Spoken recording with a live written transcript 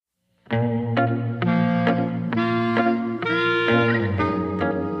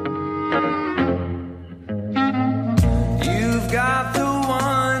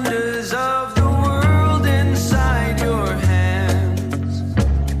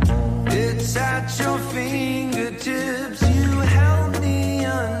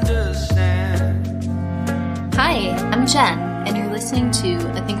Jen, and you're listening to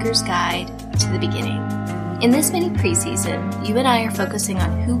A Thinker's Guide to the Beginning. In this mini preseason, you and I are focusing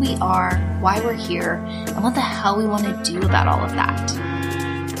on who we are, why we're here, and what the hell we want to do about all of that.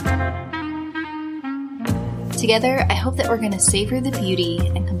 Together, I hope that we're going to savor the beauty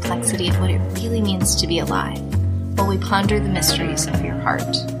and complexity of what it really means to be alive, while we ponder the mysteries of your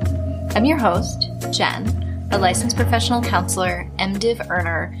heart. I'm your host, Jen, a licensed professional counselor, MDiv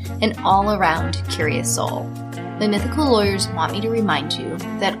earner, and all-around curious soul. My mythical lawyers want me to remind you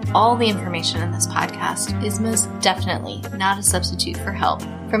that all the information in this podcast is most definitely not a substitute for help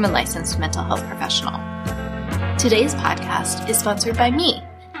from a licensed mental health professional. Today's podcast is sponsored by me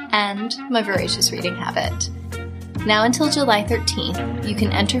and my voracious reading habit. Now until July 13th, you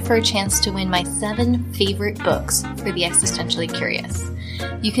can enter for a chance to win my 7 favorite books for the existentially curious.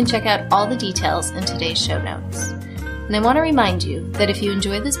 You can check out all the details in today's show notes. And I want to remind you that if you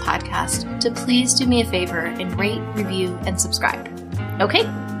enjoy this podcast, to please do me a favor and rate, review, and subscribe. Okay,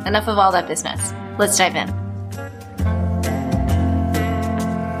 enough of all that business. Let's dive in.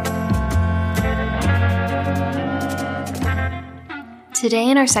 Today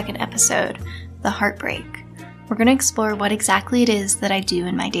in our second episode, The Heartbreak, we're going to explore what exactly it is that I do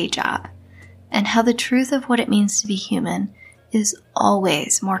in my day job, and how the truth of what it means to be human is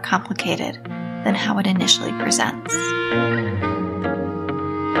always more complicated than how it initially presents.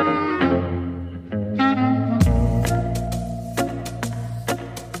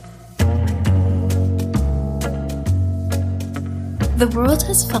 The world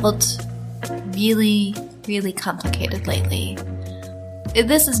has felt really, really complicated lately.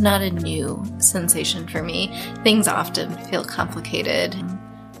 This is not a new sensation for me. Things often feel complicated,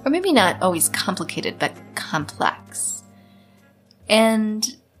 or maybe not always complicated, but complex.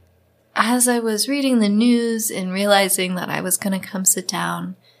 And as I was reading the news and realizing that I was going to come sit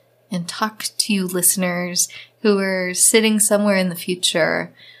down and talk to you listeners who are sitting somewhere in the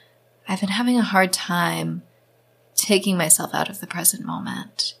future, I've been having a hard time taking myself out of the present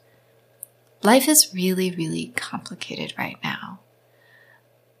moment. Life is really, really complicated right now.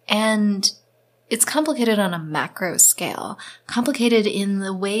 And it's complicated on a macro scale, complicated in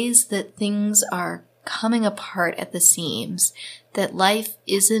the ways that things are coming apart at the seams, that life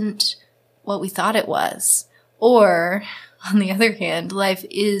isn't what we thought it was. Or, on the other hand, life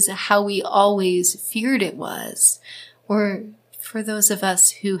is how we always feared it was. Or for those of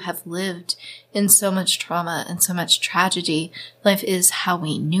us who have lived in so much trauma and so much tragedy, life is how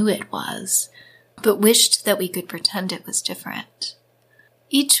we knew it was, but wished that we could pretend it was different.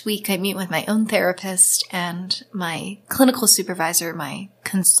 Each week I meet with my own therapist and my clinical supervisor, my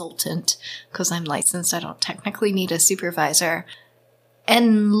consultant, because I'm licensed, I don't technically need a supervisor.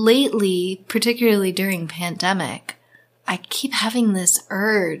 And lately, particularly during pandemic, I keep having this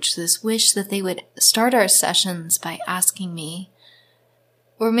urge, this wish that they would start our sessions by asking me,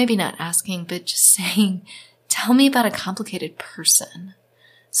 or maybe not asking, but just saying, tell me about a complicated person.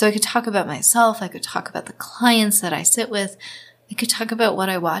 So I could talk about myself, I could talk about the clients that I sit with, I could talk about what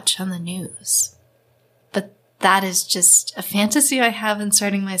I watch on the news. But that is just a fantasy I have in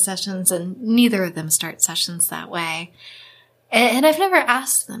starting my sessions, and neither of them start sessions that way. And I've never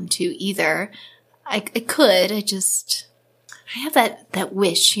asked them to either. I could, I have that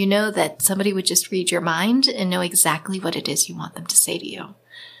wish, that somebody would just read your mind and know exactly what it is you want them to say to you.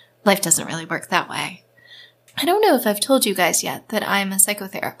 Life doesn't really work that way. I don't know if I've told you guys yet that I'm a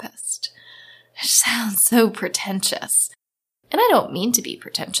psychotherapist. It sounds so pretentious. And I don't mean to be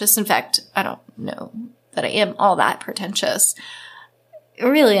pretentious. In fact, I don't know that I am all that pretentious.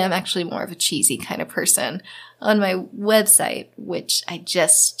 Really, I'm actually more of a cheesy kind of person. On my website, which I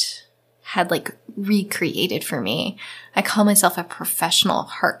just had recreated for me, I call myself a professional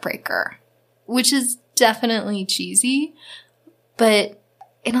heartbreaker, which is definitely cheesy, but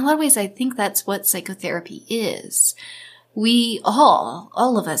in a lot of ways, I think that's what psychotherapy is. We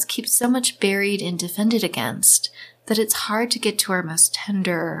all of us keep so much buried and defended against that it's hard to get to our most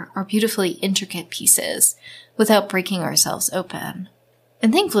tender or beautifully intricate pieces without breaking ourselves open.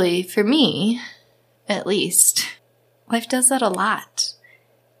 And thankfully, for me, at least, life does that a lot.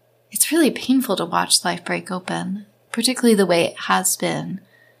 It's really painful to watch life break open, particularly the way it has been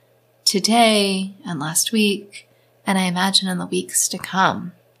today and last week, and I imagine in the weeks to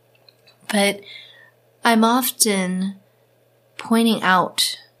come. But I'm often pointing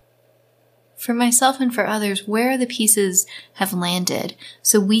out for myself and for others where the pieces have landed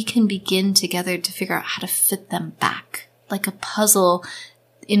so we can begin together to figure out how to fit them back, like a puzzle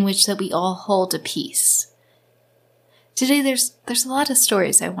in which that we all hold a piece. Today there's a lot of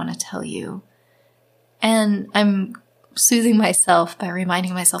stories I want to tell you, and I'm soothing myself by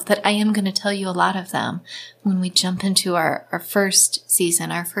reminding myself that I am going to tell you a lot of them when we jump into our first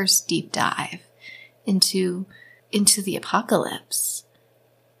season, our first deep dive into the apocalypse.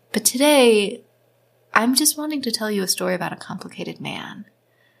 But today, I'm just wanting to tell you a story about a complicated man.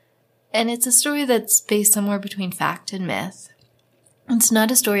 And it's a story that's based somewhere between fact and myth. It's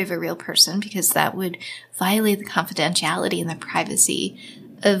not a story of a real person because that would violate the confidentiality and the privacy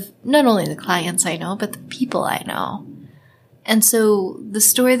of not only the clients I know, but the people I know. And so the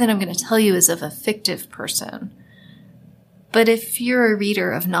story that I'm going to tell you is of a fictive person. But if you're a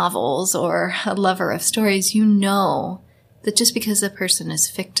reader of novels or a lover of stories, you know that just because a person is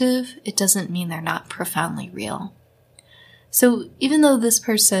fictive, it doesn't mean they're not profoundly real. So even though this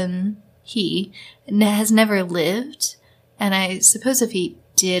person, he, has never lived, and I suppose if he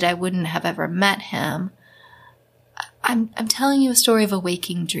did, I wouldn't have ever met him, I'm telling you a story of a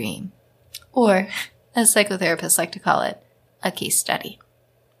waking dream, or, as psychotherapists like to call it, a case study.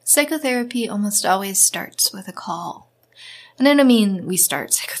 Psychotherapy almost always starts with a call. And I don't mean we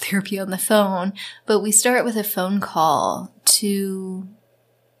start psychotherapy on the phone, but we start with a phone call to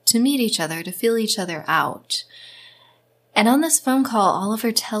meet each other, to feel each other out. And on this phone call,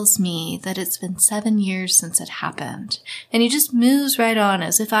 Oliver tells me that it's been 7 years since it happened. And he just moves right on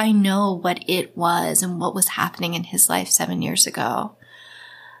as if I know what it was and what was happening in his life 7 years ago.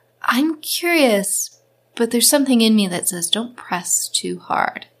 I'm curious, but there's something in me that says, don't press too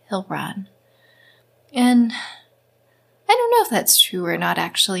hard. He'll run. And I don't know if that's true or not,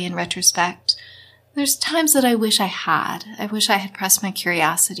 actually, in retrospect. There's times that I wish I had. I wish I had pressed my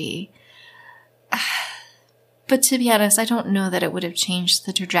curiosity. But to be honest, I don't know that it would have changed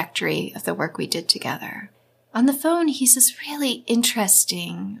the trajectory of the work we did together. On the phone, he's this really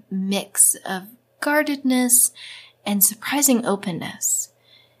interesting mix of guardedness and surprising openness.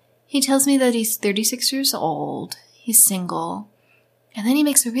 He tells me that he's 36 years old, he's single, and then he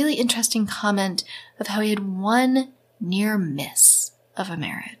makes a really interesting comment of how he had one near miss of a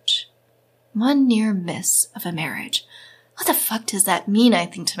marriage. One near miss of a marriage. What the fuck does that mean, I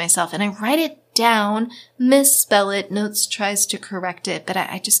think to myself, and I write it down, misspell it, Notes tries to correct it, but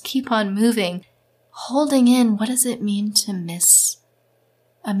I just keep on moving, holding in, what does it mean to miss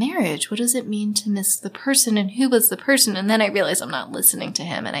a marriage? What does it mean to miss the person, and who was the person? And then I realize I'm not listening to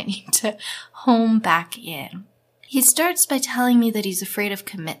him and I need to home back in. He starts by telling me that he's afraid of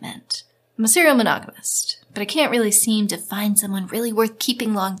commitment. I'm a serial monogamist, but I can't really seem to find someone really worth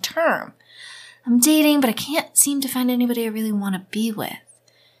keeping long term. I'm dating, but I can't seem to find anybody I really want to be with.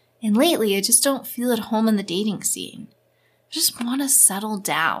 And lately, I just don't feel at home in the dating scene. I just want to settle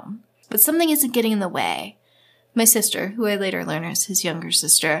down. But something isn't getting in the way. My sister, who I later learn is his younger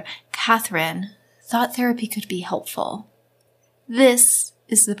sister, Catherine, thought therapy could be helpful. This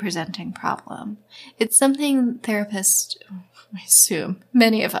is the presenting problem. It's something therapists, I assume,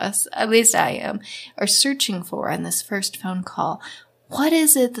 many of us, at least I am, are searching for in this first phone call. What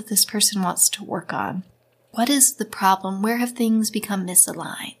is it that this person wants to work on? What is the problem? Where have things become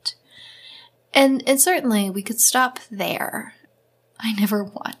misaligned? And certainly we could stop there. I never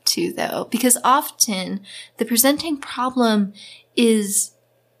want to, though, because often the presenting problem is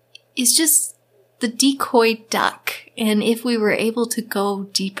just the decoy duck. And if we were able to go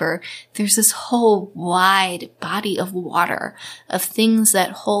deeper, there's this whole wide body of water of things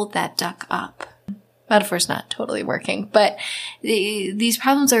that hold that duck up. Metaphor's not totally working, but these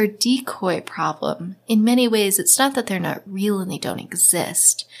problems are a decoy problem. In many ways, it's not that they're not real and they don't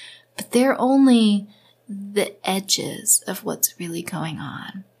exist, but they're only the edges of what's really going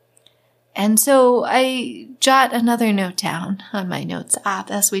on. And so I jot another note down on my notes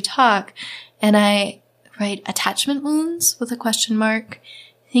app as we talk, and I write attachment wounds with a question mark,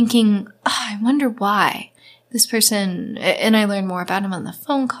 thinking, I wonder why. This person, and I learned more about him on the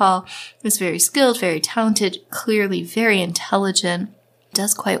phone call, is very skilled, very talented, clearly very intelligent,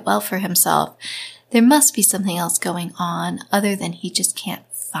 does quite well for himself. There must be something else going on other than he just can't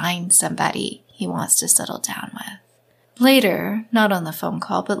find somebody he wants to settle down with. Later, not on the phone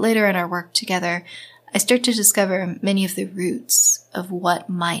call, but later in our work together, I start to discover many of the roots of what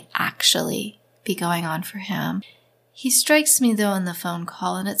might actually be going on for him. He strikes me, though, on the phone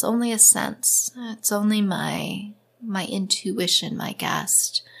call, and it's only a sense. It's only my intuition, my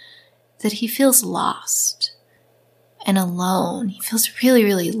guess, that he feels lost and alone. He feels really,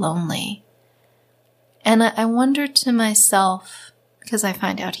 really lonely. And I wonder to myself, because I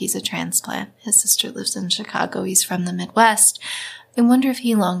find out he's a transplant. His sister lives in Chicago. He's from the Midwest. I wonder if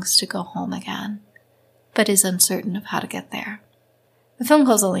he longs to go home again, but is uncertain of how to get there. The phone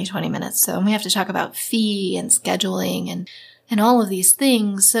call's only 20 minutes, so we have to talk about fee and scheduling and all of these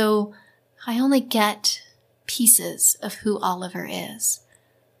things. So I only get pieces of who Oliver is.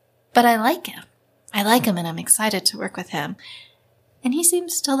 But I like him. I like him and I'm excited to work with him. And he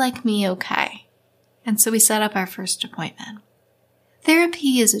seems to like me okay. And so we set up our first appointment.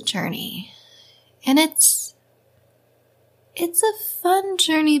 Therapy is a journey. And it's a fun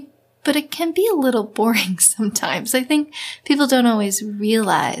journey, but it can be a little boring sometimes. I think people don't always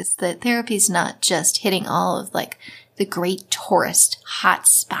realize that therapy is not just hitting all of like the great tourist hot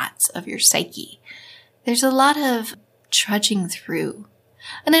spots of your psyche. There's a lot of trudging through.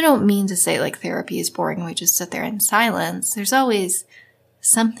 And I don't mean to say like therapy is boring and we just sit there in silence. There's always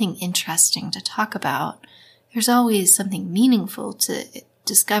something interesting to talk about. There's always something meaningful to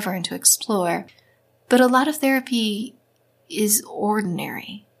discover and to explore. But a lot of therapy is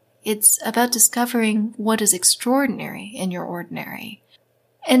ordinary. It's about discovering what is extraordinary in your ordinary.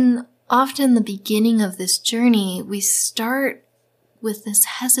 And often the beginning of this journey, we start with this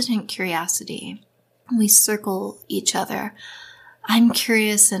hesitant curiosity. We circle each other. I'm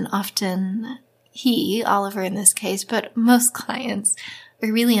curious, and often he, Oliver in this case, but most clients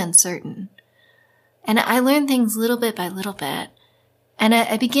are really uncertain. And I learn things little bit by little bit. And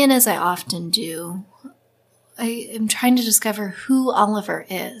I begin, as I often do, I am trying to discover who Oliver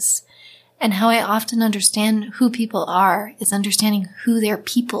is. And how I often understand who people are is understanding who their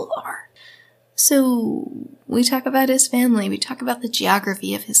people are. So we talk about his family. We talk about the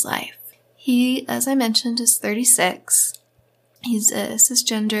geography of his life. He, as I mentioned, is 36. He's a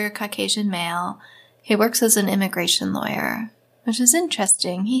cisgender Caucasian male. He works as an immigration lawyer, which is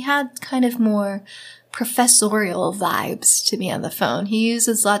interesting. He had kind of more professorial vibes to me on the phone. He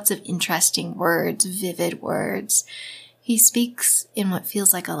uses lots of interesting words, vivid words. He speaks in what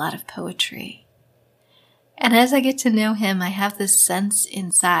feels like a lot of poetry. And as I get to know him, I have this sense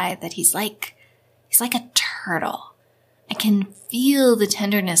inside that he's like a turtle. I can feel the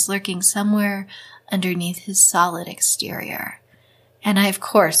tenderness lurking somewhere underneath his solid exterior. And I, of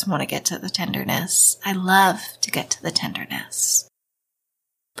course, want to get to the tenderness. I love to get to the tenderness.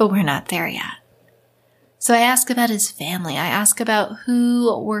 But we're not there yet. So I ask about his family. I ask about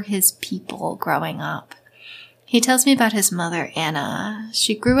who were his people growing up. He tells me about his mother, Anna.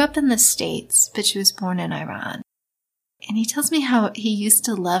 She grew up in the States, but she was born in Iran. And he tells me how he used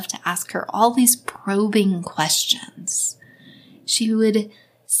to love to ask her all these probing questions. She would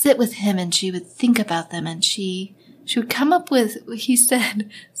sit with him and she would think about them and she would come up with, he said,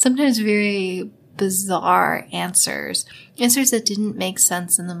 sometimes very bizarre answers that didn't make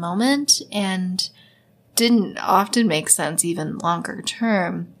sense in the moment and didn't often make sense even longer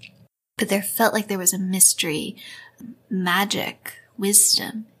term. But there felt like there was a mystery, magic,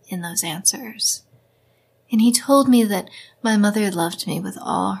 wisdom in those answers. And he told me that my mother loved me with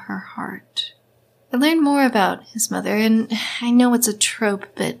all her heart. I learned more about his mother, and I know it's a trope,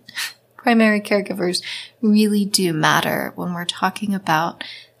 but primary caregivers really do matter when we're talking about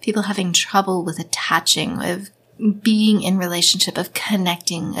people having trouble with attaching, of being in relationship, of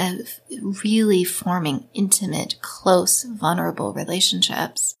connecting, of really forming intimate, close, vulnerable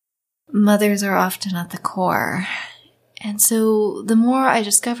relationships. Mothers are often at the core. And so the more I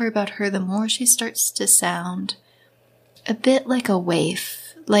discover about her, the more she starts to sound a bit like a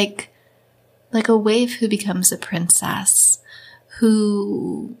waif, like a waif who becomes a princess,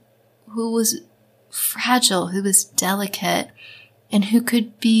 who was fragile, who was delicate, and who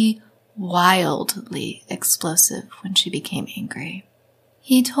could be wildly explosive when she became angry.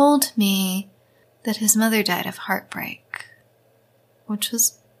 He told me that his mother died of heartbreak, which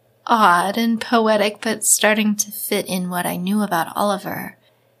was odd and poetic, but starting to fit in what I knew about Oliver.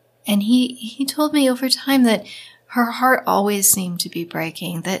 And he told me over time that her heart always seemed to be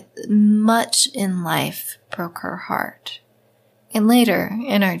breaking, that much in life broke her heart. And later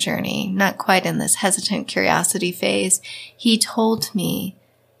in our journey, not quite in this hesitant curiosity phase, he told me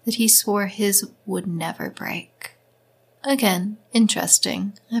that he swore his would never break. Again,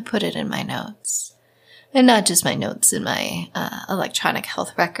 interesting. I put it in my notes. And not just my notes in my electronic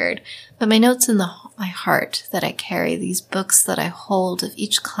health record, but my notes in my heart that I carry, these books that I hold of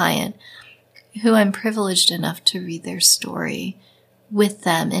each client who I'm privileged enough to read their story with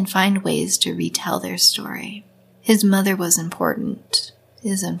them and find ways to retell their story. His mother was important,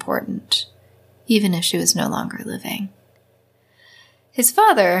 is important, even if she was no longer living. His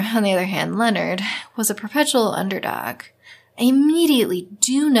father, on the other hand, Leonard, was a perpetual underdog. I immediately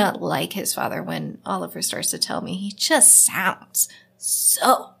do not like his father when Oliver starts to tell me. He just sounds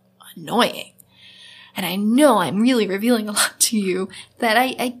so annoying. And I know I'm really revealing a lot to you that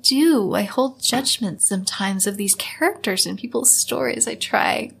I hold judgments sometimes of these characters in people's stories. I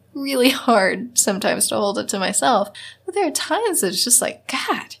try really hard sometimes to hold it to myself. But there are times that it's just like,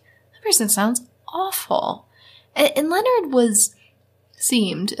 God, that person sounds awful. And Leonard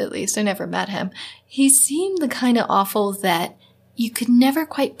seemed, at least, I never met him, he seemed the kind of awful that you could never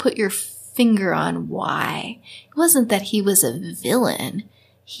quite put your finger on why. It wasn't that he was a villain.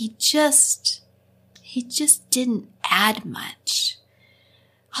 He just didn't add much.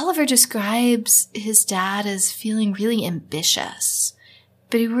 Oliver describes his dad as feeling really ambitious,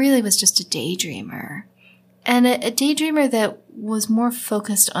 but he really was just a daydreamer. And a daydreamer that was more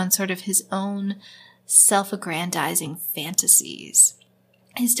focused on sort of his own self-aggrandizing fantasies.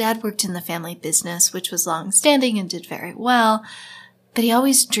 His dad worked in the family business, which was long-standing and did very well, but he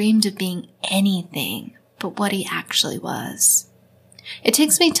always dreamed of being anything but what he actually was. It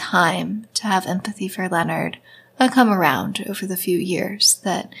takes me time to have empathy for Leonard. I'll come around over the few years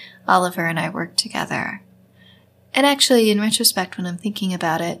that Oliver and I worked together. And actually, in retrospect, when I'm thinking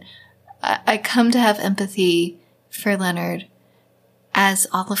about it, I come to have empathy for Leonard as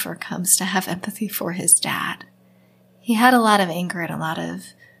Oliver comes to have empathy for his dad. He had a lot of anger and a lot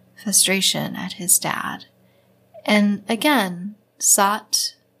of frustration at his dad. And again,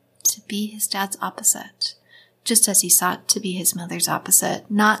 sought to be his dad's opposite, just as he sought to be his mother's opposite,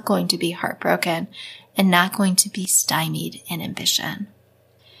 not going to be heartbroken and not going to be stymied in ambition.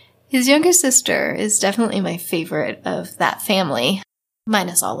 His younger sister is definitely my favorite of that family,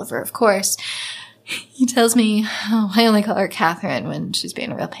 minus Oliver, of course. He tells me, I only call her Catherine when she's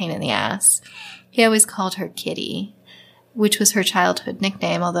being a real pain in the ass. He always called her Kitty, which was her childhood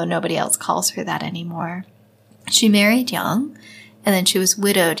nickname, although nobody else calls her that anymore. She married young, and then she was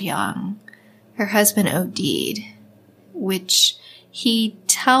widowed young. Her husband OD'd, which he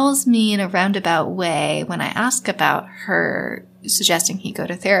tells me in a roundabout way when I ask about her suggesting he go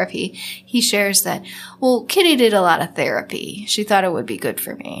to therapy. He shares that, well, Kitty did a lot of therapy. She thought it would be good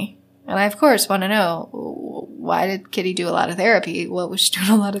for me. And I, of course, want to know, why did Kitty do a lot of therapy? What was she doing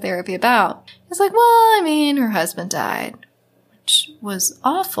a lot of therapy about? He's like, well, I mean, her husband died, which was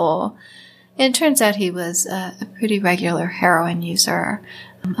awful. And it turns out he was a pretty regular heroin user,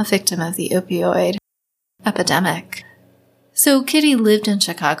 a victim of the opioid epidemic. So Kitty lived in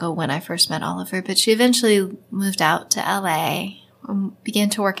Chicago when I first met Oliver, but she eventually moved out to LA and began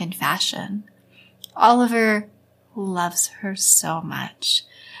to work in fashion. Oliver loves her so much.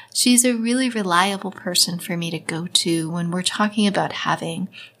 She's a really reliable person for me to go to when we're talking about having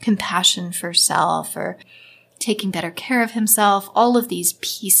compassion for self or taking better care of himself, all of these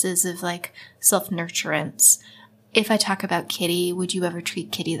pieces of like self-nurturance. If I talk about Kitty, would you ever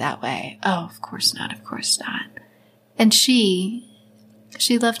treat Kitty that way? Oh, of course not, of course not. And she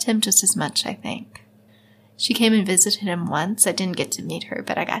loved him just as much, I think. She came and visited him once. I didn't get to meet her,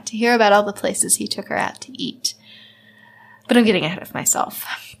 but I got to hear about all the places he took her out to eat. But I'm getting ahead of myself.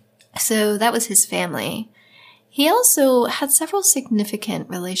 So that was his family. He also had several significant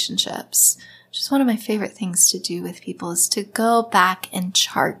relationships, which is one of my favorite things to do with people, is to go back and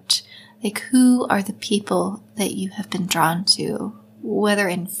chart, like, who are the people that you have been drawn to, whether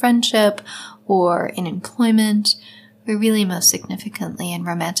in friendship or in employment, or really most significantly in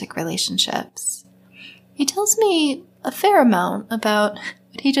romantic relationships. He tells me a fair amount about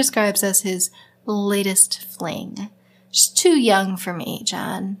what he describes as his latest fling. She's too young for me,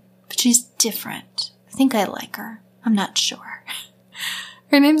 John, but she's different. I think I like her. I'm not sure.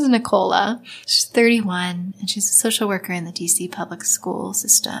 Her name's Nicola. She's 31, and she's a social worker in the DC public school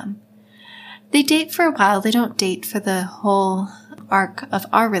system. They date for a while. They don't date for the whole arc of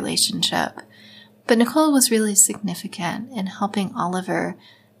our relationship. But Nicola was really significant in helping Oliver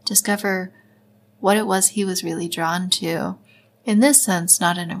discover what it was he was really drawn to. In this sense,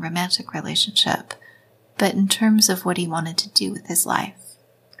 not in a romantic relationship, but in terms of what he wanted to do with his life.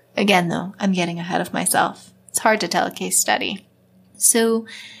 Again, though, I'm getting ahead of myself. It's hard to tell a case study. So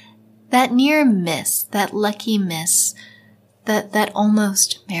that near miss, that lucky miss, that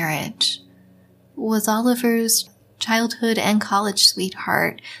almost marriage was Oliver's childhood and college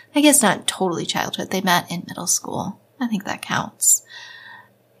sweetheart. I guess not totally childhood. They met in middle school. I think that counts.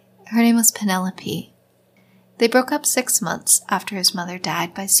 Her name was Penelope. They broke up 6 months after his mother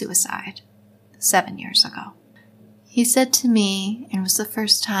died by suicide, 7 years ago. He said to me, and it was the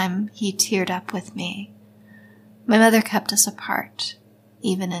first time he teared up with me, my mother kept us apart,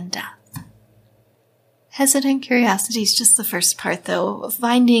 even in death. Hesitant curiosity is just the first part, though.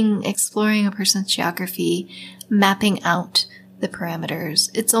 Exploring a person's geography, mapping out the parameters.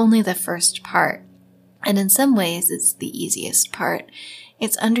 It's only the first part. And in some ways, it's the easiest part.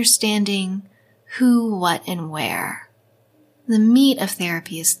 It's understanding who, what, and where. The meat of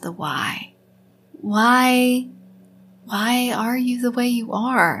therapy is the why. Why are you the way you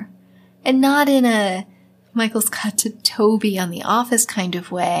are? And not in a Michael Scott to Toby on The Office kind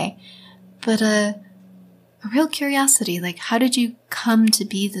of way, but a a real curiosity, like, how did you come to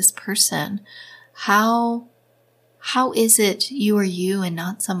be this person? How is it you are you and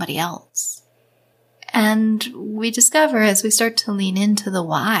not somebody else? And we discover as we start to lean into the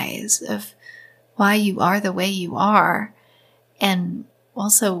whys of why you are the way you are, and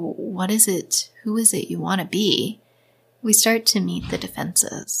also what is it, who is it you want to be, we start to meet the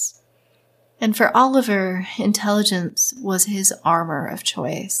defenses. And for Oliver, intelligence was his armor of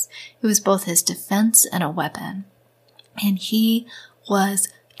choice. It was both his defense and a weapon. And he was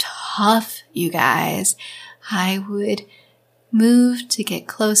tough, you guys. I would move to get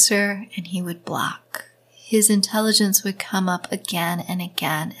closer and he would block. His intelligence would come up again and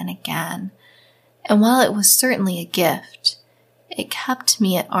again and again. And while it was certainly a gift, it kept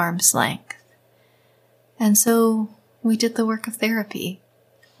me at arm's length. And so we did the work of therapy.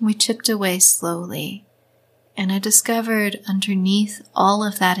 We chipped away slowly. And I discovered underneath all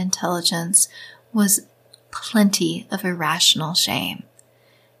of that intelligence was plenty of irrational shame.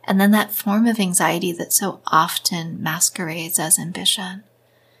 And then that form of anxiety that so often masquerades as ambition.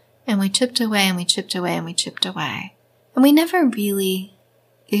 And we chipped away and we chipped away and we chipped away. And we never really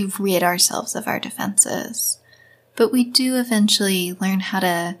rid ourselves of our defenses. But we do eventually learn how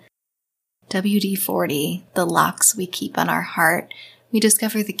to WD-40, the locks we keep on our heart. We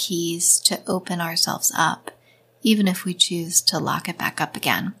discover the keys to open ourselves up, even if we choose to lock it back up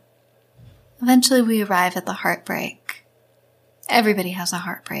again. Eventually we arrive at the heartbreak. Everybody has a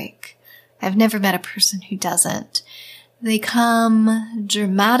heartbreak. I've never met a person who doesn't. They come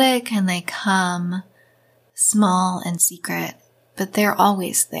dramatic and they come small and secret, but they're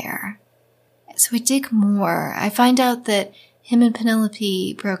always there. So we dig more. I find out that him and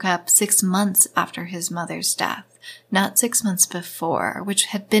Penelope broke up 6 months after his mother's death, not 6 months before, which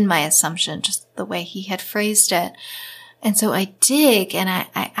had been my assumption, just the way he had phrased it. And so I dig and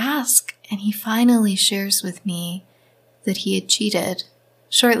I ask, and he finally shares with me that he had cheated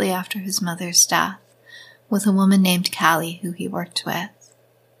shortly after his mother's death with a woman named Callie who he worked with.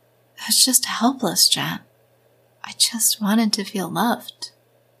 I was just helpless, Jen. I just wanted to feel loved.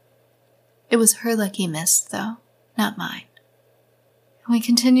 It was her lucky miss, though, not mine. And we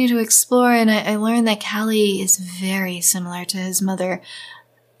continue to explore, and I learned that Callie is very similar to his mother,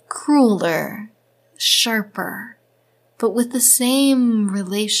 crueler, sharper, but with the same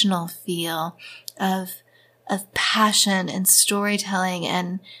relational feel of passion and storytelling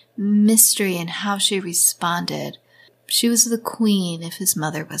and mystery in how she responded. She was the queen if his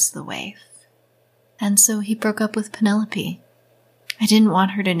mother was the waif. And so he broke up with Penelope. I didn't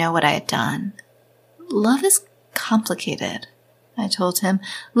want her to know what I had done. Love is complicated, I told him.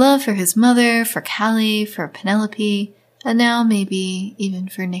 Love for his mother, for Callie, for Penelope, and now maybe even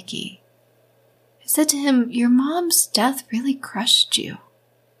for Nikki. I said to him, your mom's death really crushed you,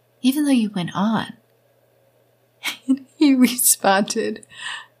 even though you went on. And he responded,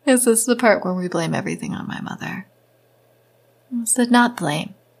 is this the part where we blame everything on my mother? I said, not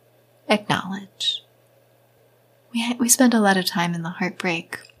blame, acknowledge. We spent a lot of time in the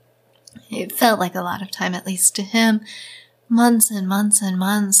heartbreak. It felt like a lot of time, at least to him. Months and months and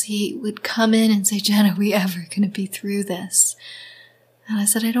months, he would come in and say, Jen, are we ever going to be through this? And I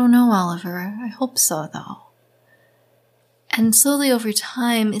said, I don't know, Oliver. I hope so, though. And slowly over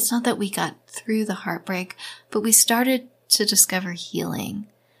time, it's not that we got through the heartbreak, but we started to discover healing.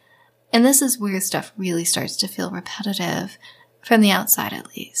 And this is where stuff really starts to feel repetitive, from the outside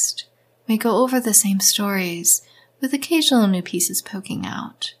at least. We go over the same stories, with occasional new pieces poking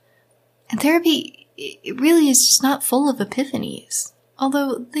out. And therapy, it really is just not full of epiphanies,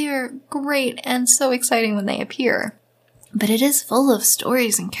 although they are great and so exciting when they appear. But it is full of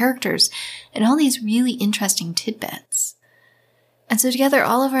stories and characters and all these really interesting tidbits. And so together,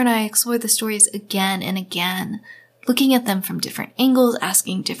 Oliver and I explore the stories again and again, looking at them from different angles,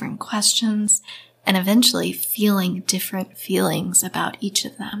 asking different questions, and eventually feeling different feelings about each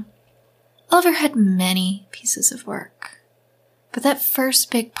of them. Oliver had many pieces of work, but that first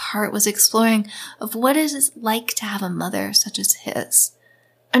big part was exploring of what it is like to have a mother such as his.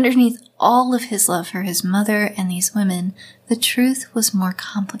 Underneath all of his love for his mother and these women, the truth was more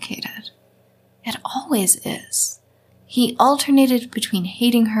complicated. It always is. He alternated between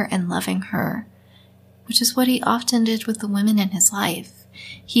hating her and loving her, which is what he often did with the women in his life.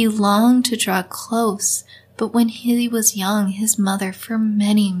 He longed to draw close, but when he was young, his mother, for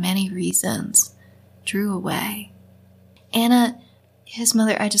many, many reasons, drew away. Anna, his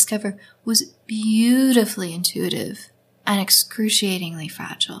mother, I discovered, was beautifully intuitive and excruciatingly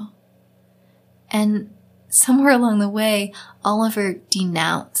fragile. And somewhere along the way, Oliver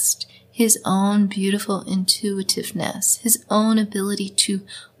denounced his own beautiful intuitiveness, his own ability to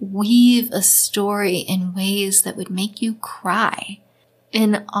weave a story in ways that would make you cry,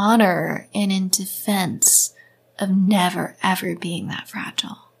 in honor and in defense of never ever being that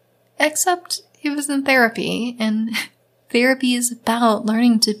fragile. Except he was in therapy, and therapy is about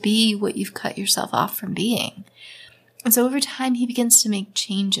learning to be what you've cut yourself off from being. And so over time, he begins to make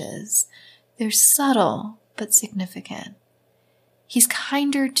changes. They're subtle, but significant. He's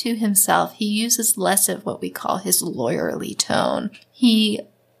kinder to himself. He uses less of what we call his lawyerly tone. He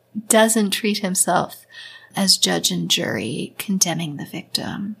doesn't treat himself as judge and jury, condemning the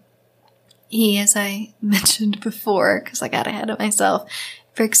victim. He, as I mentioned before, because I got ahead of myself,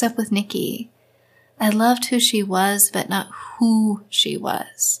 breaks up with Nikki. I loved who she was, but not who she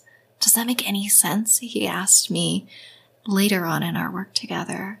was. Does that make any sense? He asked me later on in our work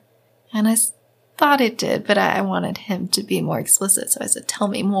together. And I thought it did, but I wanted him to be more explicit. So I said, tell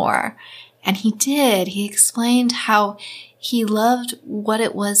me more. And he did. He explained how he loved what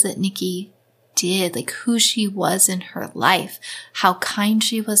it was that Nikki did, like who she was in her life, how kind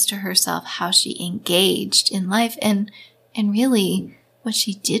she was to herself, how she engaged in life, and really what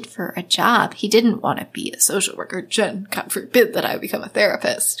she did for a job. He didn't want to be a social worker. Jen, God forbid that I become a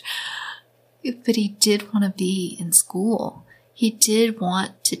therapist. But he did want to be in school. He did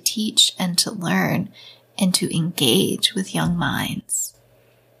want to teach and to learn and to engage with young minds.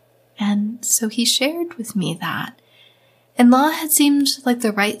 And so he shared with me that. And law had seemed like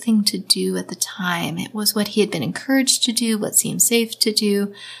the right thing to do at the time. It was what he had been encouraged to do, what seemed safe to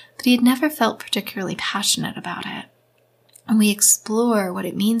do, but he had never felt particularly passionate about it. And we explore what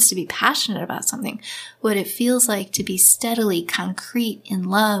it means to be passionate about something, what it feels like to be steadily concrete in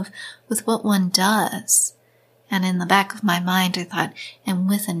love with what one does. And in the back of my mind, I thought, and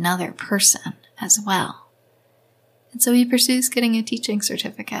with another person as well. And so he pursues getting a teaching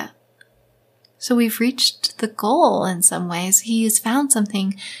certificate. So we've reached the goal in some ways. He has found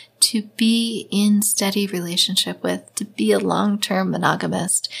something to be in steady relationship with, to be a long-term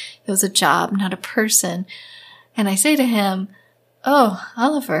monogamist. It was a job, not a person. And I say to him, oh,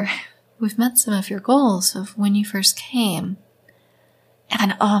 Oliver, we've met some of your goals of when you first came.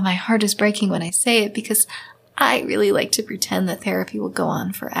 And my heart is breaking when I say it because I really like to pretend that therapy will go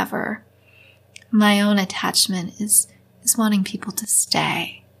on forever. My own attachment is wanting people to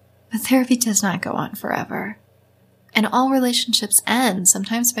stay. But therapy does not go on forever. And all relationships end,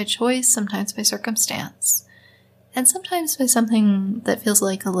 sometimes by choice, sometimes by circumstance, and sometimes by something that feels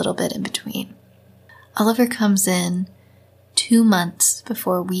like a little bit in between. Oliver comes in 2 months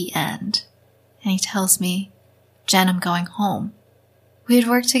before we end, and he tells me, Jen, I'm going home. We had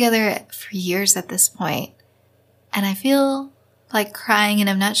worked together for years at this point, and I feel like crying, and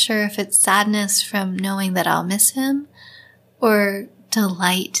I'm not sure if it's sadness from knowing that I'll miss him, or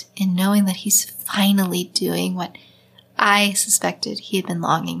delight in knowing that he's finally doing what I suspected he had been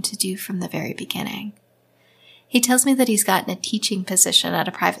longing to do from the very beginning. He tells me that he's gotten a teaching position at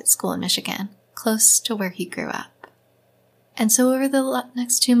a private school in Michigan, close to where he grew up. And so over the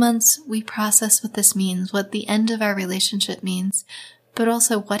next 2 months, we process what this means, what the end of our relationship means, but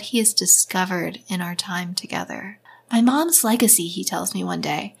also what he has discovered in our time together. My mom's legacy, he tells me one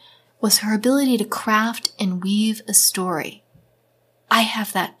day, was her ability to craft and weave a story. I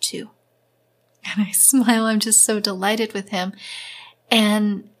have that too. And I smile. I'm just so delighted with him.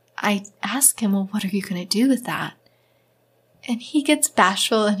 And I ask him, well, what are you going to do with that? And he gets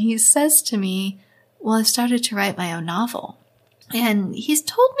bashful and he says to me, well, I've started to write my own novel. And he's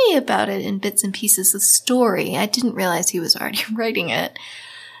told me about it in bits and pieces of story. I didn't realize he was already writing it.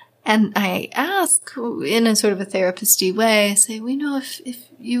 And I ask in a sort of a therapist-y way, I say, well, if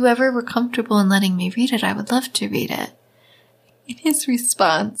you ever were comfortable in letting me read it, I would love to read it. And his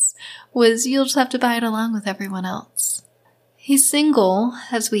response was, you'll just have to buy it along with everyone else. He's single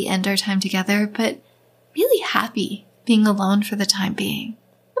as we end our time together, but really happy being alone for the time being.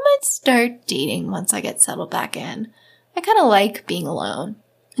 I might start dating once I get settled back in. I kind of like being alone.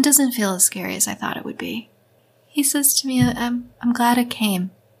 It doesn't feel as scary as I thought it would be. He says to me, I'm glad I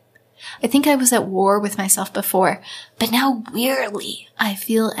came. I think I was at war with myself before, but now weirdly I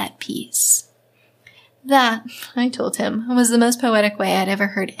feel at peace. That, I told him, was the most poetic way I'd ever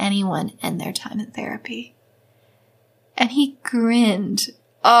heard anyone end their time in therapy. And he grinned.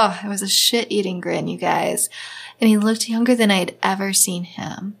 Oh, it was a shit-eating grin, you guys. And he looked younger than I'd ever seen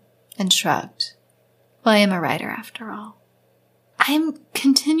him, and shrugged. Well, I am a writer after all. I am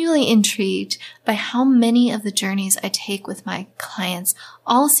continually intrigued by how many of the journeys I take with my clients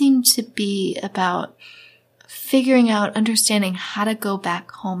all seem to be about figuring out, understanding how to go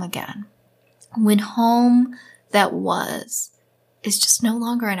back home again. When home that was is just no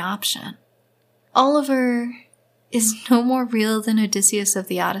longer an option. Oliver is no more real than Odysseus of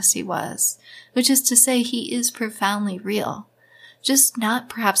the Odyssey was, which is to say he is profoundly real, just not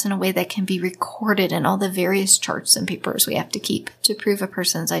perhaps in a way that can be recorded in all the various charts and papers we have to keep to prove a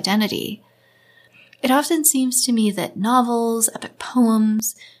person's identity. It often seems to me that novels, epic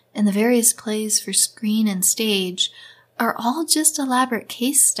poems, and the various plays for screen and stage are all just elaborate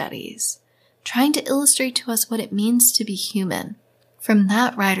case studies, trying to illustrate to us what it means to be human from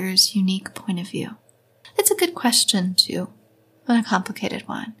that writer's unique point of view. It's a good question, too, but a complicated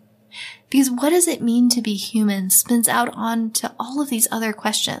one. Because what does it mean to be human spins out on to all of these other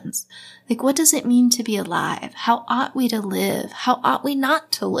questions. Like, what does it mean to be alive? How ought we to live? How ought we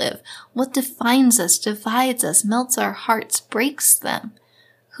not to live? What defines us, divides us, melts our hearts, breaks them?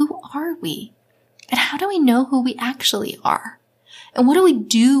 Who are we? And how do we know who we actually are? And what do we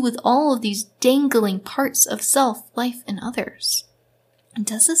do with all of these dangling parts of self, life, and others? And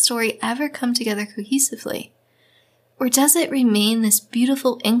does the story ever come together cohesively? Or does it remain this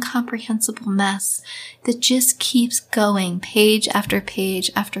beautiful, incomprehensible mess that just keeps going page after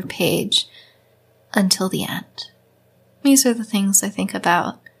page after page until the end? These are the things I think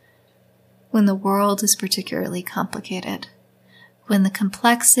about when the world is particularly complicated, when the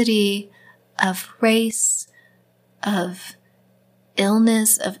complexity of race, of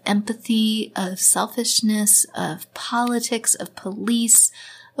illness, of empathy, of selfishness, of politics, of police,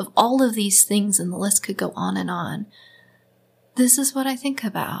 of all of these things, and the list could go on and on. This is what I think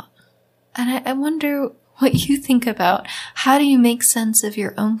about. And I wonder what you think about. How do you make sense of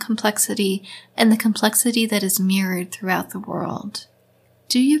your own complexity and the complexity that is mirrored throughout the world?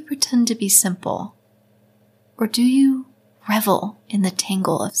 Do you pretend to be simple? Or do you revel in the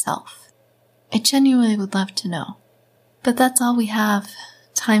tangle of self? I genuinely would love to know. But that's all we have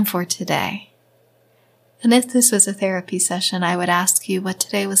time for today. And if this was a therapy session, I would ask you what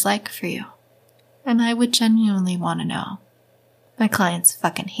today was like for you. And I would genuinely want to know. My clients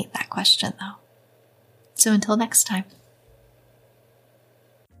fucking hate that question, though. So until next time.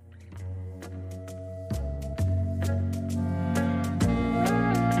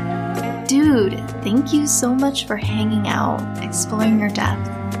 Dude, thank you so much for hanging out, exploring your depth,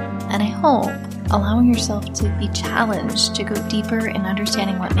 and I hope allowing yourself to be challenged to go deeper in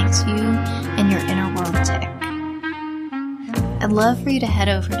understanding what makes you and your inner world tick. I'd love for you to head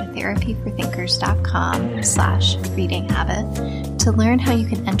over to therapyforthinkers.com/reading habit to learn how you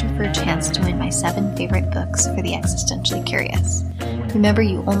can enter for a chance to win my 7 favorite books for the existentially curious. Remember,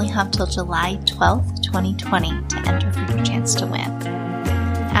 you only have till July 12th, 2020 to enter for your chance to win.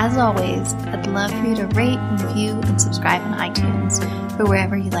 As always, I'd love for you to rate, review, and subscribe on iTunes or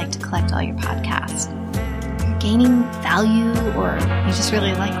wherever you like to collect all your podcasts. If you're gaining value or you just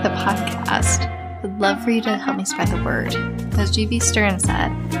really like the podcast, I'd love for you to help me spread the word. As G.B. Stern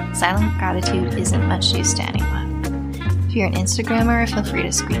said, silent gratitude isn't much use to anyone. If you're an Instagrammer, feel free to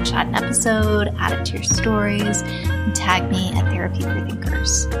screenshot an episode, add it to your stories, and tag me at Therapy for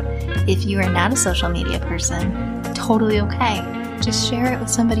Thinkers. If you are not a social media person, totally okay. Just share it with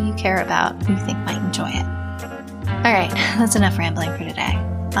somebody you care about who you think might enjoy it. All right, that's enough rambling for today.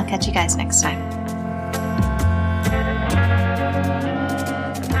 I'll catch you guys next time.